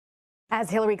As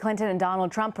Hillary Clinton and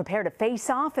Donald Trump prepare to face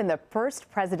off in the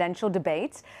first presidential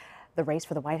debates, the race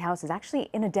for the White House is actually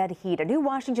in a dead heat. A new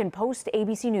Washington Post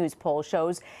ABC News poll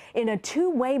shows in a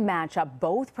two-way matchup,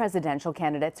 both presidential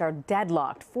candidates are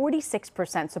deadlocked,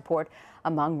 46% support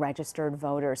among registered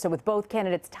voters. So with both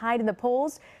candidates tied in the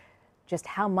polls, just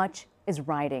how much is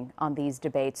riding on these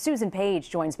debates? Susan Page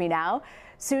joins me now.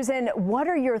 Susan, what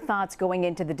are your thoughts going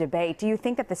into the debate? Do you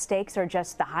think that the stakes are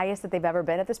just the highest that they've ever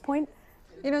been at this point?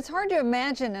 You know, it's hard to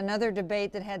imagine another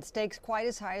debate that had stakes quite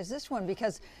as high as this one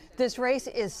because this race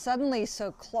is suddenly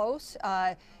so close.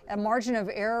 A margin of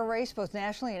error race, both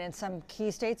nationally and in some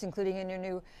key states, including in your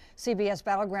new CBS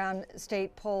Battleground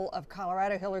State poll of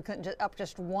Colorado. Hillary Clinton up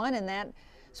just one in that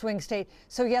swing state.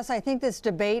 So, yes, I think this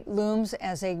debate looms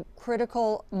as a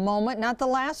critical moment, not the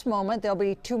last moment. There'll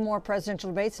be two more presidential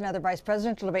debates, another vice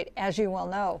presidential debate, as you well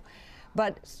know.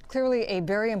 But clearly a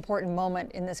very important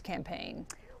moment in this campaign.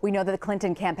 We know that the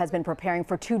Clinton camp has been preparing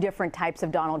for two different types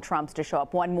of Donald Trumps to show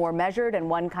up, one more measured and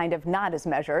one kind of not as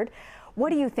measured.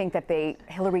 What do you think that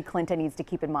Hillary Clinton needs to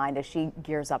keep in mind as she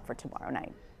gears up for tomorrow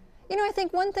night? You know, I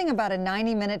think one thing about a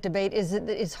 90-minute debate is that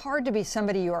it's hard to be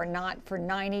somebody you are not for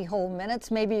 90 whole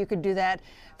minutes. Maybe you could do that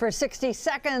for 60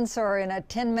 seconds or in a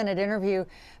 10-minute interview.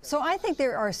 So I think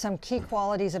there are some key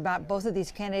qualities about both of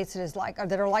these candidates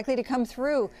that are likely to come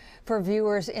through for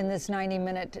viewers in this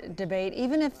 90-minute debate,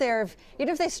 even if they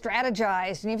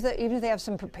strategize and even if they have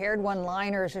some prepared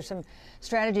one-liners or some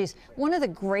strategies. One of the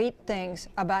great things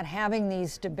about having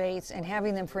these debates and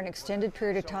having them for an extended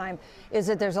period of time is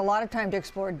that there's a lot of time to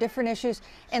explore different issues,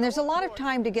 and there's a lot of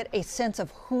time to get a sense of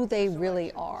who they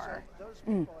really are.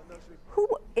 Who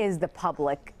is the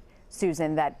public,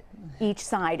 Susan, that each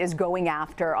side is going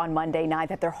after on Monday night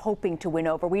that they're hoping to win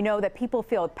over? We know that people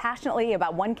feel passionately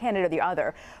about one candidate or the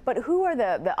other, but who is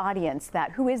the audience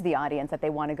that they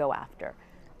want to go after?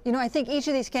 You know, I think each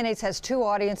of these candidates has two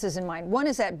audiences in mind. One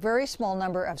is that very small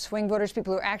number of swing voters,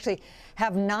 people who actually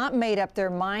have not made up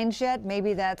their minds yet.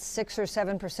 Maybe that's 6 or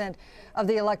 7% of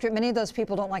the electorate. Many of those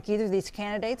people don't like either of these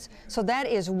candidates. So that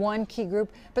is one key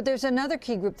group. But there's another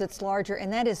key group that's larger,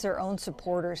 and that is their own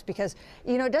supporters. Because,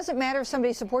 you know, it doesn't matter if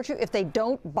somebody supports you if they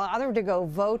don't bother to go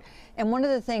vote. And one of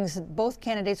the things that both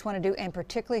candidates want to do, and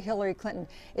particularly Hillary Clinton,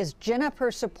 is gin up her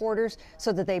supporters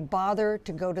so that they bother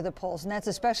to go to the polls. And that's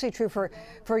especially true for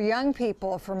young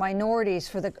people, for minorities,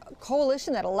 for the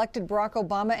coalition that elected Barack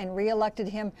Obama and reelected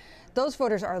him. Those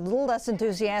voters are a little less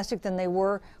enthusiastic than they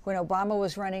were when Obama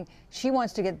was running. She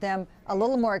wants to get them a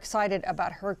little more excited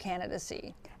about her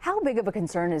candidacy. How big of a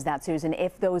concern is that, Susan,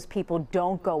 if those people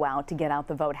don't go out to get out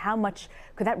the vote? How much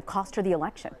could that cost her the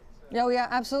election? Oh, yeah,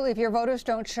 absolutely. If your voters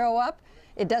don't show up,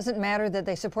 it doesn't matter that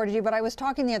they supported you. But I was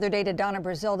talking the other day to Donna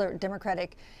Brazile, the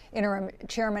Democratic interim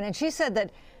chairman, and she said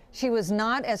that she was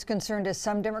not as concerned as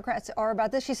some Democrats are about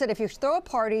this. She said if you throw a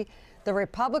party, the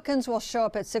Republicans will show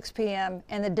up at 6 p.m.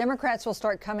 and the Democrats will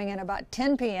start coming in about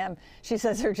 10 p.m. She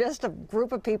says they're just a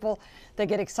group of people that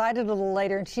get excited a little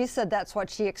later. And she said that's what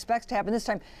she expects to happen this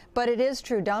time. But it is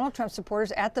true. Donald Trump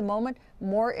supporters at the moment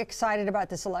more excited about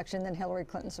this election than Hillary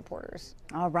Clinton supporters.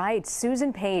 All right.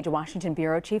 Susan Page, Washington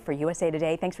Bureau Chief for USA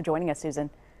Today. Thanks for joining us, Susan.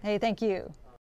 Hey, thank you.